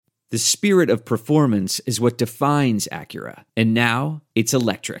The spirit of performance is what defines Acura. And now, it's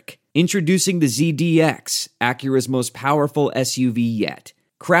electric. Introducing the ZDX, Acura's most powerful SUV yet.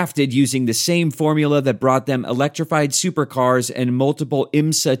 Crafted using the same formula that brought them electrified supercars and multiple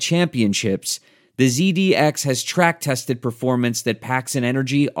IMSA championships, the ZDX has track-tested performance that packs an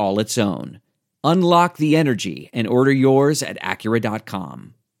energy all its own. Unlock the energy and order yours at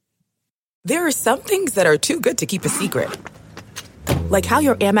Acura.com. There are some things that are too good to keep a secret. Like how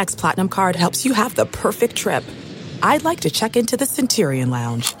your Amex Platinum card helps you have the perfect trip. I'd like to check into the Centurion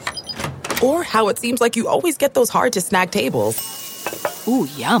Lounge. Or how it seems like you always get those hard-to-snag tables. Ooh,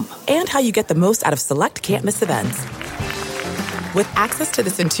 yum. And how you get the most out of select can't-miss events. With access to the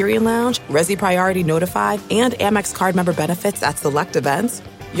Centurion Lounge, Resi Priority Notified, and Amex card member benefits at select events,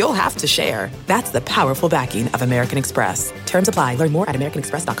 you'll have to share. That's the powerful backing of American Express. Terms apply. Learn more at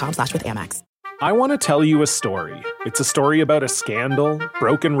americanexpress.com/withAmex. I want to tell you a story. It's a story about a scandal,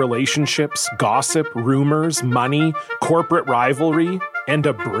 broken relationships, gossip, rumors, money, corporate rivalry, and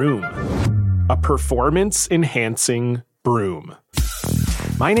a broom. A performance-enhancing broom.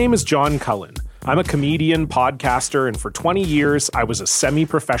 My name is John Cullen. I'm a comedian, podcaster, and for 20 years, I was a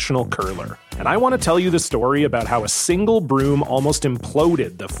semi-professional curler. And I want to tell you the story about how a single broom almost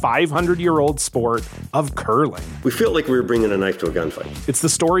imploded the 500-year-old sport of curling. We felt like we were bringing a knife to a gunfight. It's the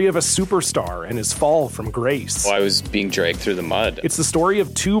story of a superstar and his fall from grace. I was being dragged through the mud. It's the story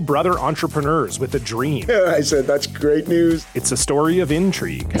of two brother entrepreneurs with a dream. I said, that's great news. It's a story of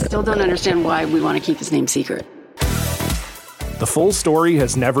intrigue. I still don't understand why we want to keep his name secret. The full story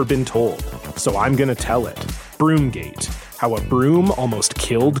has never been told, so I'm going to tell it. Broomgate, how a broom almost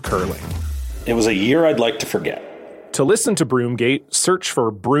killed curling. It was a year I'd like to forget. To listen to Broomgate, search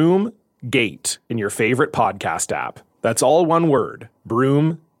for Broomgate in your favorite podcast app. That's all one word,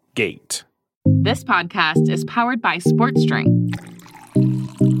 Broomgate. This podcast is powered by Sports Drink,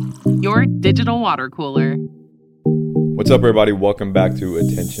 your digital water cooler. What's up, everybody? Welcome back to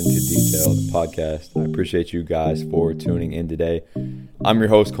Attention to Detail, the podcast. I appreciate you guys for tuning in today. I'm your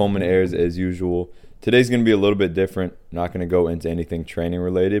host, Coleman Ayers, as usual. Today's going to be a little bit different. I'm not going to go into anything training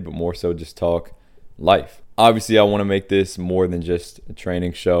related, but more so just talk life. Obviously, I want to make this more than just a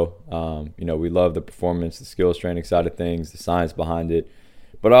training show. We love the performance, the skills training side of things, the science behind it.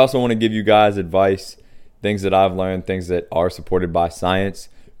 But I also want to give you guys advice, things that I've learned, things that are supported by science,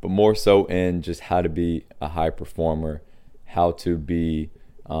 but more so in just how to be a high performer, how to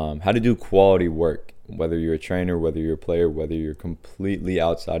do quality work, whether you're a trainer, whether you're a player, whether you're completely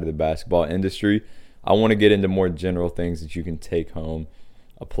outside of the basketball industry. I want to get into more general things that you can take home,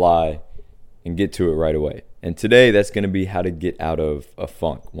 apply, and get to it right away. And today, that's going to be how to get out of a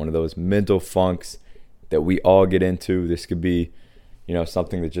funk, one of those mental funks that we all get into. This could be,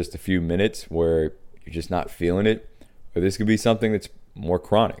 something that's just a few minutes where you're just not feeling it, or this could be something that's more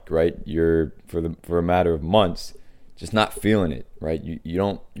chronic, right? You're for a matter of months just not feeling it, right?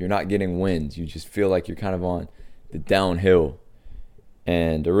 You're not getting wins. You just feel like you're kind of on the downhill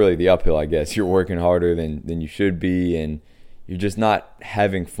and really the uphill, I guess. You're working harder than you should be, and you're just not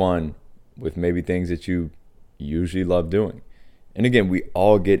having fun with maybe things that you usually love doing. And again, we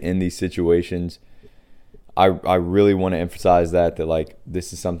all get in these situations. I really want to emphasize that like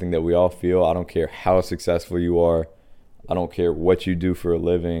this is something that we all feel. I don't care how successful you are. I don't care what you do for a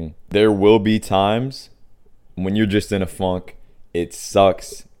living. There will be times when you're just in a funk, it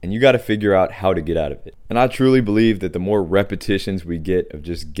sucks, and you got to figure out how to get out of it. And I truly believe that the more repetitions we get of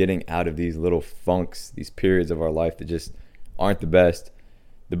just getting out of these little funks, these periods of our life that just aren't the best,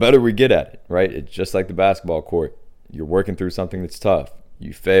 the better we get at it, right? It's just like the basketball court. You're working through something that's tough.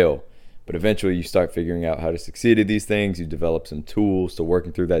 You fail, but eventually you start figuring out how to succeed at these things. You develop some tools to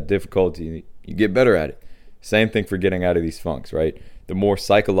working through that difficulty. You get better at it. Same thing for getting out of these funks, right? The more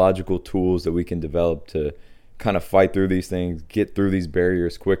psychological tools that we can develop to kind of fight through these things, get through these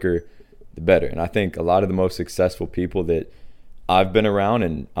barriers quicker, the better. And I think a lot of the most successful people that I've been around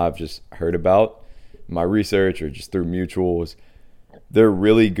and I've just heard about in my research or just through mutuals, they're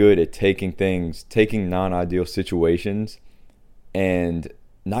really good at taking non-ideal situations and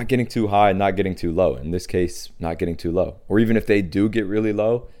not getting too high, not getting too low. In this case, not getting too low. Or even if they do get really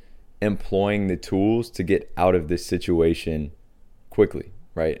low, employing the tools to get out of this situation quickly,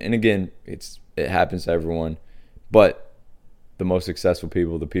 right? And again, it happens to everyone, but the most successful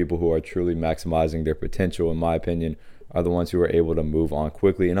people, the people who are truly maximizing their potential, in my opinion, are the ones who are able to move on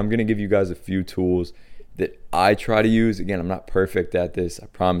quickly. And I'm going to give you guys a few tools that I try to use. Again, I'm not perfect at this. I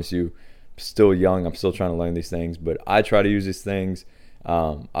promise you. I'm still young. I'm still trying to learn these things, but I try to use these things.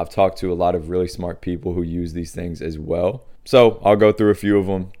 I've talked to a lot of really smart people who use these things as well. So I'll go through a few of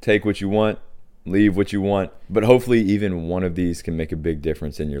them. Take what you want, leave what you want, but hopefully even one of these can make a big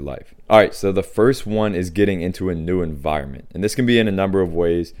difference in your life. All right, so the first one is getting into a new environment. And this can be in a number of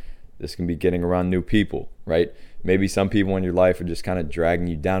ways. This can be getting around new people, right? Maybe some people in your life are just kind of dragging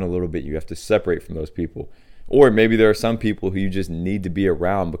you down a little bit. You have to separate from those people. Or maybe there are some people who you just need to be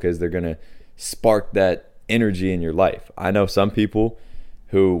around because they're going to spark that energy in your life. I know some people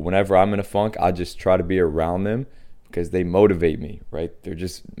who, whenever I'm in a funk, I just try to be around them because they motivate me, right? They're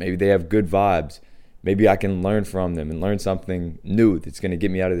just, maybe they have good vibes. Maybe I can learn from them and learn something new that's going to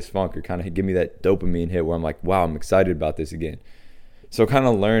get me out of this funk or kind of give me that dopamine hit where I'm like, wow, I'm excited about this again. So kind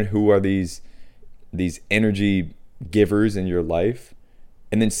of learn who are these energy givers in your life,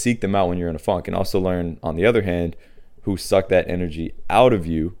 and then seek them out when you're in a funk. And also learn, on the other hand, who suck that energy out of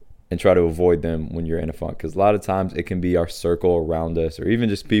you and try to avoid them when you're in a funk. Because a lot of times it can be our circle around us, or even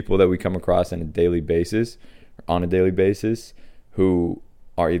just people that we come across on a daily basis, who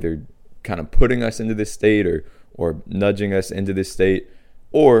are either kind of putting us into this state or nudging us into this state,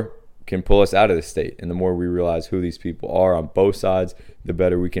 or can pull us out of this state. And the more we realize who these people are on both sides, the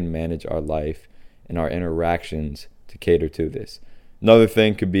better we can manage our life and our interactions to cater to this. Another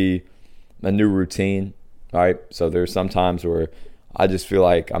thing could be a new routine. All right, so there's some times where I just feel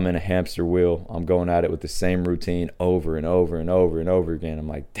like I'm in a hamster wheel. I'm going at it with the same routine over and over and over and over again. I'm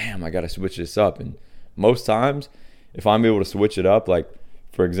like, damn, I got to switch this up. And most times, if I'm able to switch it up, like,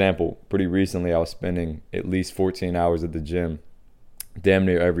 for example, pretty recently I was spending at least 14 hours at the gym damn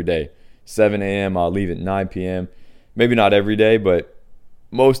near every day. 7 a.m., I'll leave at 9 p.m. Maybe not every day, but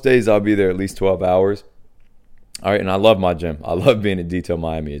most days I'll be there at least 12 hours. All right, and I love my gym. I love being at Detail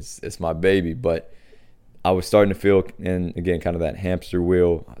Miami. It's my baby, but I was starting to feel, and again, kind of that hamster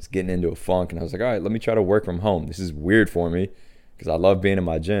wheel. I was getting into a funk, and I was like, all right, let me try to work from home. This is weird for me because I love being in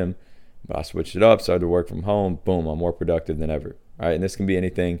my gym, but I switched it up, started to work from home. Boom, I'm more productive than ever. All right, and this can be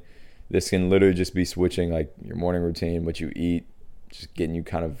anything. This can literally just be switching like your morning routine, what you eat, just getting you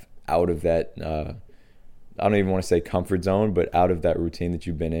kind of out of that, I don't even want to say comfort zone, but out of that routine that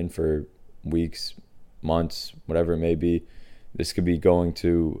you've been in for weeks, months, whatever it may be. This could be going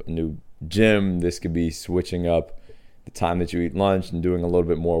to a new gym. This could be switching up the time that you eat lunch and doing a little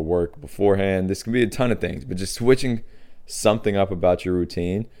bit more work beforehand. This can be a ton of things, but just switching something up about your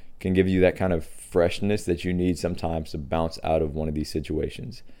routine can give you that kind of freshness that you need sometimes to bounce out of one of these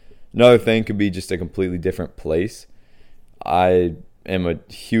situations. Another thing could be just a completely different place. I am a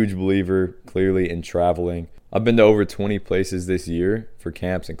huge believer, clearly, in traveling. I've been to over 20 places this year for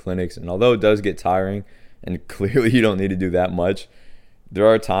camps and clinics, and although it does get tiring, and clearly you don't need to do that much, there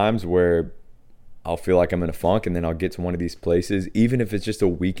are times where I'll feel like I'm in a funk, and then I'll get to one of these places, even if it's just a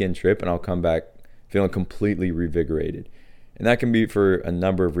weekend trip, and I'll come back feeling completely revigorated. And that can be for a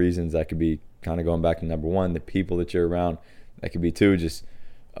number of reasons. That could be kind of going back to number one, the people that you're around. That could be two, just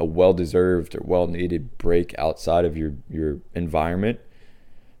a well-deserved or well-needed break outside of your environment.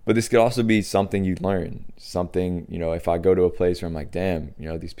 But this could also be something you learn. Something, if I go to a place where I'm like, damn,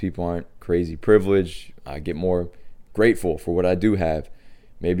 these people aren't crazy privileged, I get more grateful for what I do have.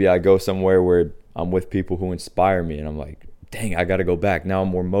 Maybe I go somewhere where I'm with people who inspire me and I'm like, dang, I got to go back. Now I'm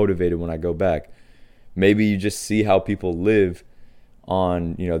more motivated when I go back. Maybe you just see how people live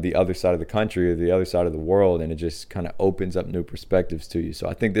on, the other side of the country or the other side of the world, and it just kind of opens up new perspectives to you. So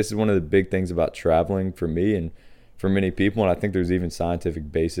I think this is one of the big things about traveling for me and for many people, and I think there's even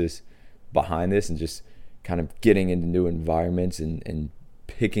scientific basis behind this, and just kind of getting into new environments and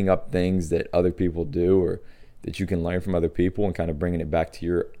picking up things that other people do or that you can learn from other people and kind of bringing it back to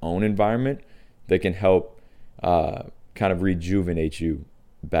your own environment that can help kind of rejuvenate you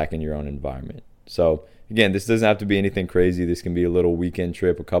back in your own environment. So again, this doesn't have to be anything crazy. This can be a little weekend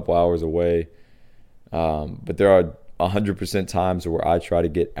trip, a couple hours away. But there are 100% times where I try to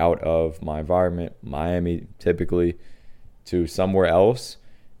get out of my environment, Miami typically, to somewhere else.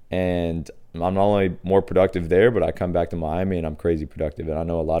 And I'm not only more productive there, but I come back to Miami and I'm crazy productive. And I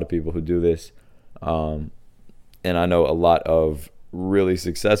know a lot of people who do this. And I know a lot of really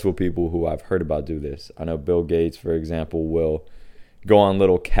successful people who I've heard about do this. I know Bill Gates, for example, will go on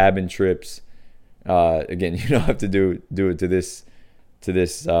little cabin trips. Again, you don't have to do it to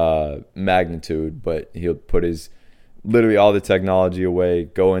this magnitude, but he'll put his literally all the technology away,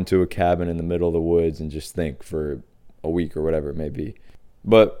 go into a cabin in the middle of the woods and just think for a week or whatever it may be.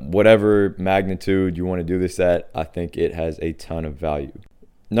 But whatever magnitude you want to do this at, I think it has a ton of value.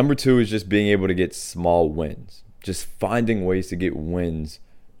 Number two is just being able to get small wins, just finding ways to get wins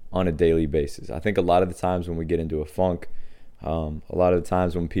on a daily basis. I think a lot of the times when we get into a funk, a lot of the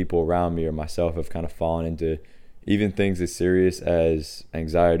times when people around me or myself have kind of fallen into even things as serious as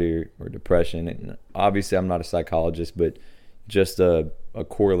anxiety or depression. And obviously I'm not a psychologist, but just a a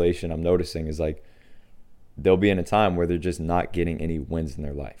correlation I'm noticing is like they'll be in a time where they're just not getting any wins in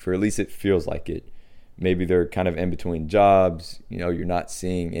their life, or at least it feels like it. Maybe they're kind of in between jobs, you're not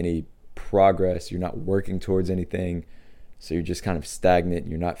seeing any progress, you're not working towards anything, so you're just kind of stagnant.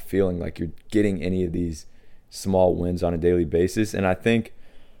 You're not feeling like you're getting any of these small wins on a daily basis. And I think,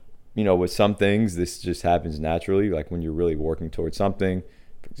 with some things, this just happens naturally, like when you're really working towards something.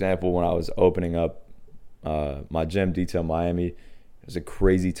 For example, when I was opening up my gym, Detail Miami, it was a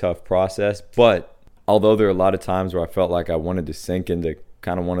crazy tough process. But although there are a lot of times where I felt like I wanted to sink into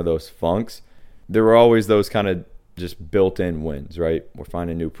kind of one of those funks, there were always those kind of just built-in wins, right? We're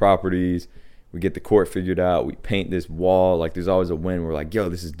finding new properties. We get the court figured out. We paint this wall. Like, there's always a win. We're like, yo,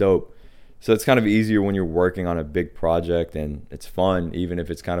 this is dope. So it's kind of easier when you're working on a big project, and it's fun, even if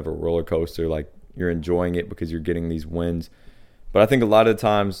it's kind of a roller coaster. Like, you're enjoying it because you're getting these wins. But I think a lot of the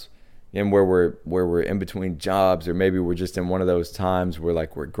times, where we're in between jobs, or maybe we're just in one of those times where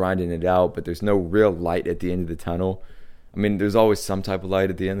like we're grinding it out, but there's no real light at the end of the tunnel. I mean, there's always some type of light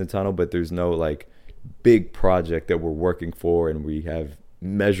at the end of the tunnel, but there's no like big project that we're working for and we have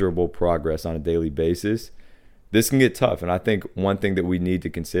measurable progress on a daily basis. This can get tough. And I think one thing that we need to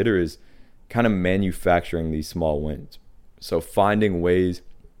consider is kind of manufacturing these small wins. So finding ways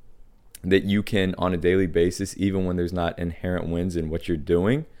that you can, on a daily basis, even when there's not inherent wins in what you're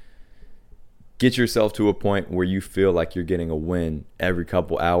doing, get yourself to a point where you feel like you're getting a win every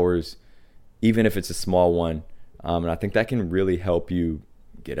couple hours, even if it's a small one. And I think that can really help you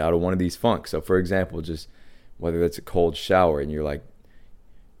get out of one of these funks. So for example, just whether that's a cold shower and you're like,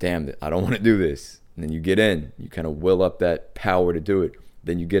 damn, I don't want to do this. And then you get in, you kind of will up that power to do it.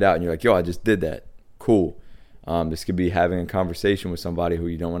 Then you get out and you're like, yo, I just did that. Cool. This could be having a conversation with somebody who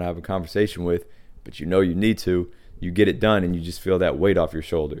you don't want to have a conversation with, but you need to. You get it done and you just feel that weight off your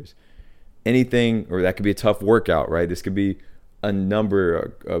shoulders. Anything, or that could be a tough workout, right? This could be a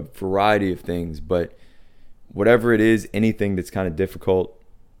variety of things, but whatever it is, anything that's kind of difficult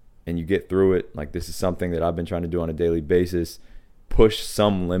and you get through it, like this is something that I've been trying to do on a daily basis, push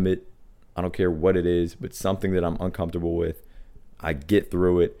some limit. I don't care what it is, but something that I'm uncomfortable with, I get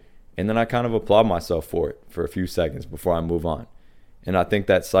through it, and then I kind of applaud myself for it for a few seconds before I move on. And I think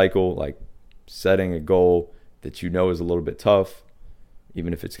that cycle, like setting a goal that is a little bit tough,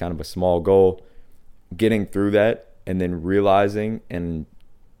 even if it's kind of a small goal, getting through that and then realizing and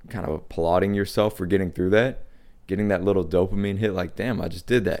kind of applauding yourself for getting through that, getting that little dopamine hit, like, damn, I just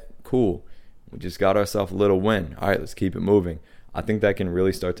did that. Cool. We just got ourselves a little win. All right, let's keep it moving. I think that can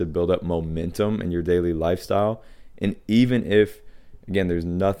really start to build up momentum in your daily lifestyle. And even if, again, there's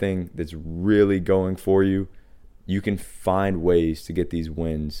nothing that's really going for you, you can find ways to get these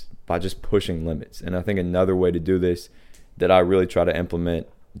wins by just pushing limits. And I think another way to do this that I really try to implement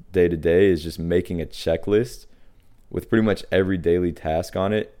day to day is just making a checklist with pretty much every daily task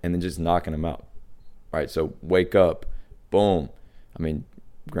on it and then just knocking them out. All right, so wake up, boom. I mean,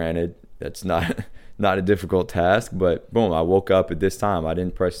 granted, that's not a difficult task, but boom, I woke up at this time. I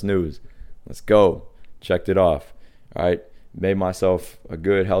didn't press snooze. Let's go. Checked it off. All right, made myself a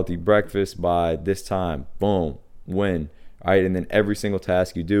good, healthy breakfast by this time. Boom, win. All right, and then every single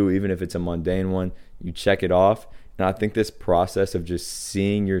task you do, even if it's a mundane one, you check it off. And I think this process of just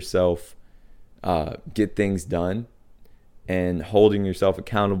seeing yourself get things done and holding yourself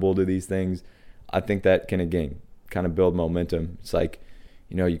accountable to these things, I think that can, again, kind of build momentum. It's like,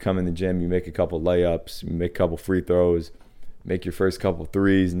 you come in the gym, you make a couple layups, you make a couple free throws, make your first couple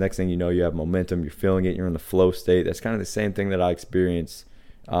threes. Next thing you know, you have momentum, you're feeling it, you're in the flow state. That's kind of the same thing that I experience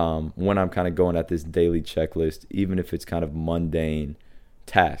when I'm kind of going at this daily checklist, even if it's kind of mundane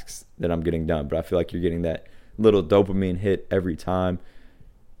tasks that I'm getting done. But I feel like you're getting that little dopamine hit every time.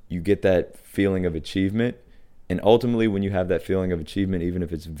 You get that feeling of achievement. And ultimately, when you have that feeling of achievement, even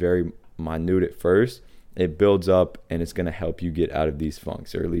if it's very minute at first, it builds up and it's going to help you get out of these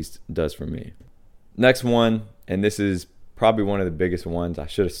funks, or at least it does for me. Next one, and this is probably one of the biggest ones, I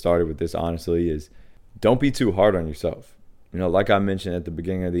should have started with this honestly, is don't be too hard on yourself. Like I mentioned at the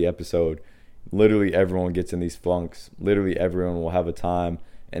beginning of the episode, literally everyone gets in these funks. Literally everyone will have a time,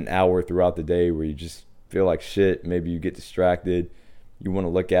 an hour throughout the day where you just feel like shit. Maybe you get distracted. You want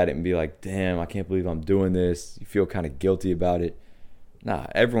to look at it and be like, damn, I can't believe I'm doing this. You feel kind of guilty about it. Nah,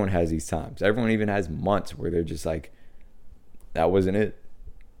 everyone has these times. Everyone even has months where they're just like, that wasn't it.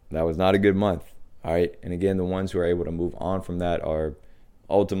 That was not a good month. All right. And again, the ones who are able to move on from that are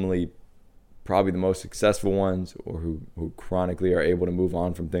ultimately probably the most successful ones, or who chronically are able to move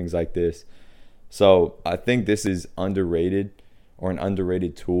on from things like this. So I think this is underrated, or an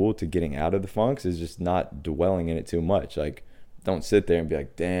underrated tool to getting out of the funks, is just not dwelling in it too much. Like, don't sit there and be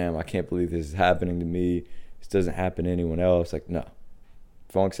like, damn, I can't believe this is happening to me. This doesn't happen to anyone else. Like, no,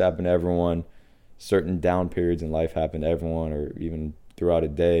 funks happen to everyone. Certain down periods in life happen to everyone, or even throughout a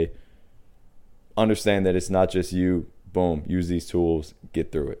day. Understand that it's not just you. Boom, use these tools,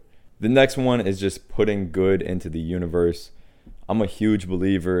 get through it. The next one is just putting good into the universe. I'm a huge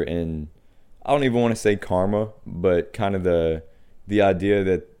believer in, I don't even want to say karma, but kind of the idea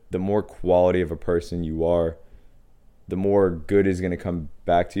that the more quality of a person you are, the more good is going to come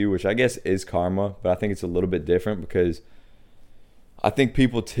back to you, which I guess is karma, but I think it's a little bit different because I think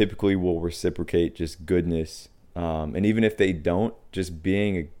people typically will reciprocate just goodness. And even if they don't, just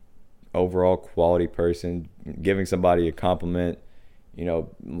being an overall quality person, giving somebody a compliment,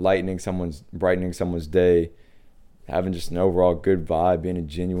 brightening someone's day, having just an overall good vibe, being a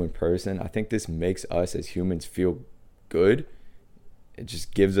genuine person. I think this makes us as humans feel good. It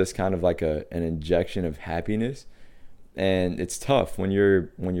just gives us kind of like an injection of happiness. And it's tough when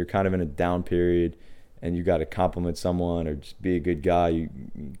you're kind of in a down period and you got to compliment someone or just be a good guy. You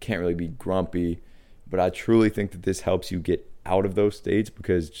can't really be grumpy. But I truly think that this helps you get out of those states,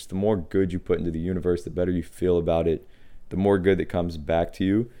 because just the more good you put into the universe, the better you feel about it, the more good that comes back to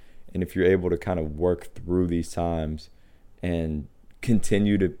you. And if you're able to kind of work through these times and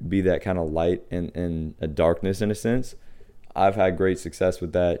continue to be that kind of light in a darkness in a sense, I've had great success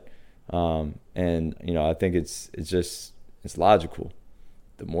with that. And I think it's logical.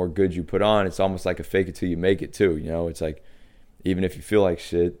 The more good you put on, it's almost like a fake it till you make it too. It's like, even if you feel like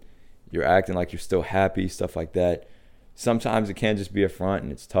shit, you're acting like you're still happy, stuff like that. Sometimes it can just be a front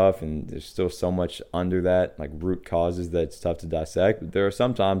and it's tough, and there's still so much under that, like root causes, that it's tough to dissect. But there are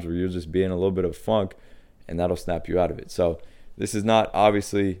some times where you'll just be in a little bit of funk and that'll snap you out of it. So this is not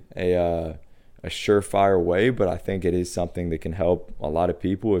obviously a surefire way, but I think it is something that can help a lot of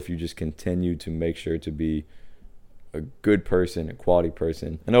people if you just continue to make sure to be a good person, a quality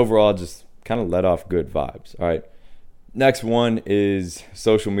person, and overall just kind of let off good vibes. All right. Next one is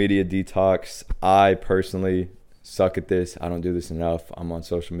social media detox. I personally suck at this. I don't do this enough. I'm on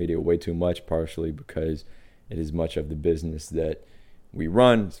social media way too much, partially because it is much of the business that we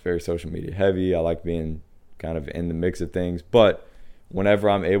run. It's very social media heavy. I like being kind of in the mix of things, but whenever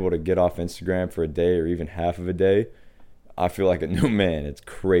I'm able to get off Instagram for a day or even half of a day, I feel like a new man. It's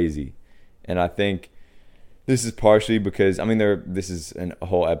crazy. And I think this is partially because, this is a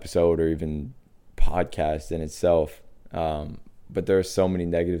whole episode or even podcast in itself. But there are so many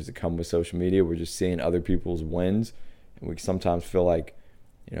negatives that come with social media. We're just seeing other people's wins, and we sometimes feel like,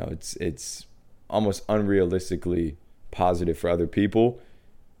 it's almost unrealistically positive for other people,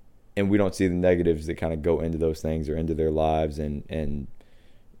 and we don't see the negatives that kind of go into those things or into their lives, and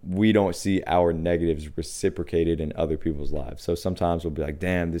we don't see our negatives reciprocated in other people's lives. So sometimes we'll be like,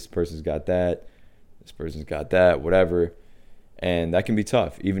 damn, this person's got that, whatever, and that can be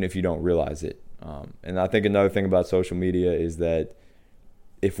tough even if you don't realize it. And I think another thing about social media is that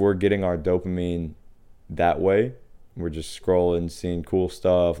if we're getting our dopamine that way, we're just scrolling, seeing cool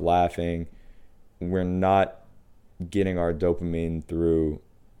stuff, laughing, we're not getting our dopamine through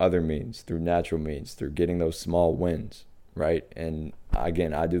other means, through natural means, through getting those small wins, right? And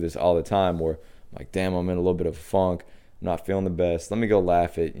again, I do this all the time where I'm like, damn, I'm in a little bit of a funk, I'm not feeling the best. Let me go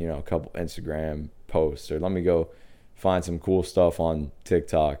laugh at, a couple Instagram posts, or let me go find some cool stuff on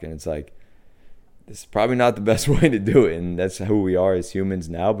TikTok. And it's like, this is probably not the best way to do it, and that's who we are as humans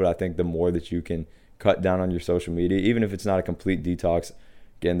now. But I think the more that you can cut down on your social media, even if it's not a complete detox,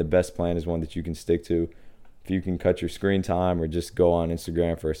 again, the best plan is one that you can stick to. If you can cut your screen time or just go on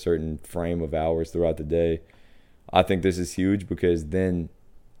Instagram for a certain frame of hours throughout the day, I think this is huge, because then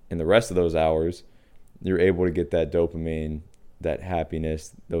in the rest of those hours, you're able to get that dopamine, that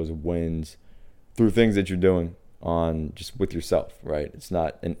happiness, those wins through things that you're doing on just with yourself, right? It's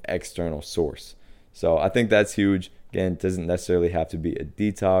not an external source. So I think that's huge. Again, it doesn't necessarily have to be a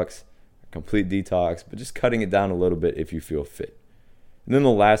detox, a complete detox, but just cutting it down a little bit if you feel fit. And then the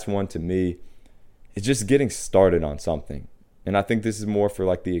last one to me is just getting started on something. And I think this is more for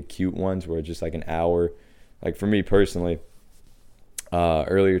like the acute ones where it's just like an hour. Like for me personally,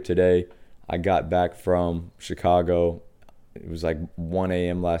 earlier today, I got back from Chicago. It was like 1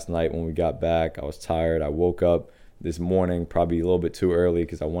 a.m. last night when we got back. I was tired. I woke up this morning probably a little bit too early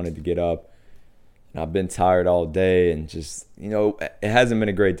because I wanted to get up. And I've been tired all day, and just, it hasn't been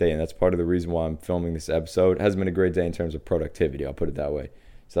a great day. And that's part of the reason why I'm filming this episode. It hasn't been a great day in terms of productivity, I'll put it that way.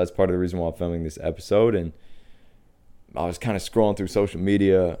 So that's part of the reason why I'm filming this episode. And I was kind of scrolling through social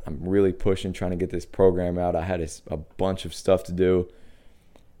media. I'm really pushing, trying to get this program out. I had a bunch of stuff to do.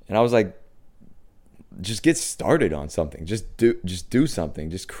 And I was like, just get started on something. Just do something.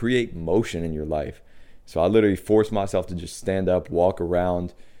 Just create motion in your life. So I literally forced myself to just stand up, walk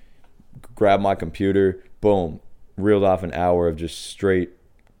around, grab my computer, boom, reeled off an hour of just straight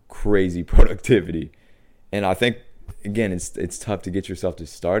crazy productivity. And I think, again, it's tough to get yourself to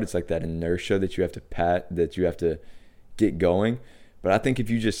start. It's like that inertia that you have to get going. But I think if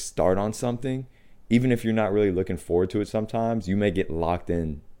you just start on something, even if you're not really looking forward to it sometimes, you may get locked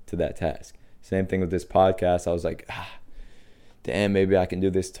in to that task. Same thing with this podcast. I was like, damn, maybe I can do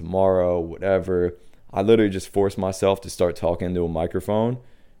this tomorrow, whatever. I literally just forced myself to start talking into a microphone,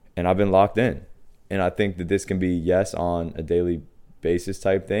 and I've been locked in. And I think that this can be, yes, on a daily basis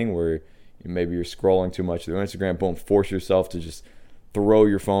type thing where maybe you're scrolling too much through Instagram, boom, force yourself to just throw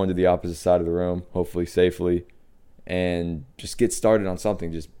your phone to the opposite side of the room, hopefully safely, and just get started on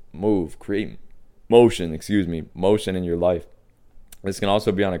something. Just move, create motion in your life. This can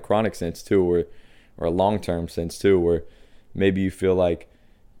also be on a chronic sense too, or a long-term sense too, where maybe you feel like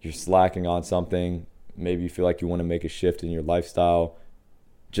you're slacking on something. Maybe you feel like you want to make a shift in your lifestyle.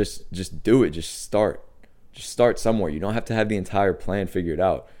 Just do it. Just start. Just start somewhere. You don't have to have the entire plan figured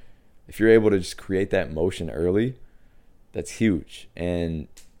out. If you're able to just create that motion early, that's huge. And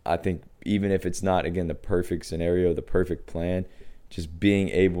I think even if it's not, again, the perfect scenario, the perfect plan, just being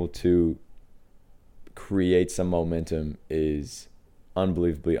able to create some momentum is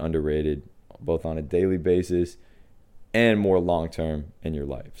unbelievably underrated, both on a daily basis and more long-term in your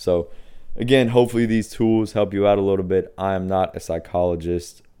life. So again, hopefully these tools help you out a little bit. I am not a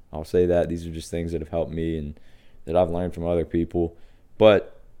psychologist. I'll say that. These are just things that have helped me and that I've learned from other people.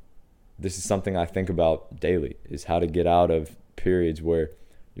 But this is something I think about daily, is how to get out of periods where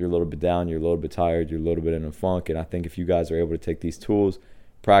you're a little bit down, you're a little bit tired, you're a little bit in a funk. And I think if you guys are able to take these tools,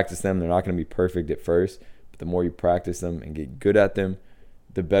 practice them, they're not going to be perfect at first, but the more you practice them and get good at them,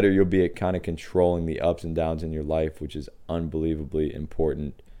 the better you'll be at kind of controlling the ups and downs in your life, which is unbelievably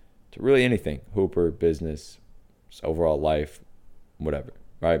important to really anything, hooper, business, overall life, whatever,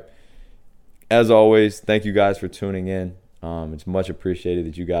 right? As always, thank you guys for tuning in. It's much appreciated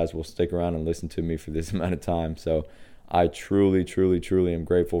that you guys will stick around and listen to me for this amount of time. So I truly, truly, truly am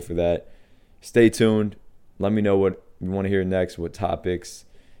grateful for that. Stay tuned. Let me know what you want to hear next, what topics,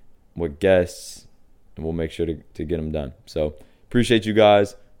 what guests, and we'll make sure to get them done. So appreciate you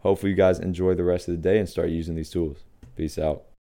guys. Hopefully you guys enjoy the rest of the day and start using these tools. Peace out.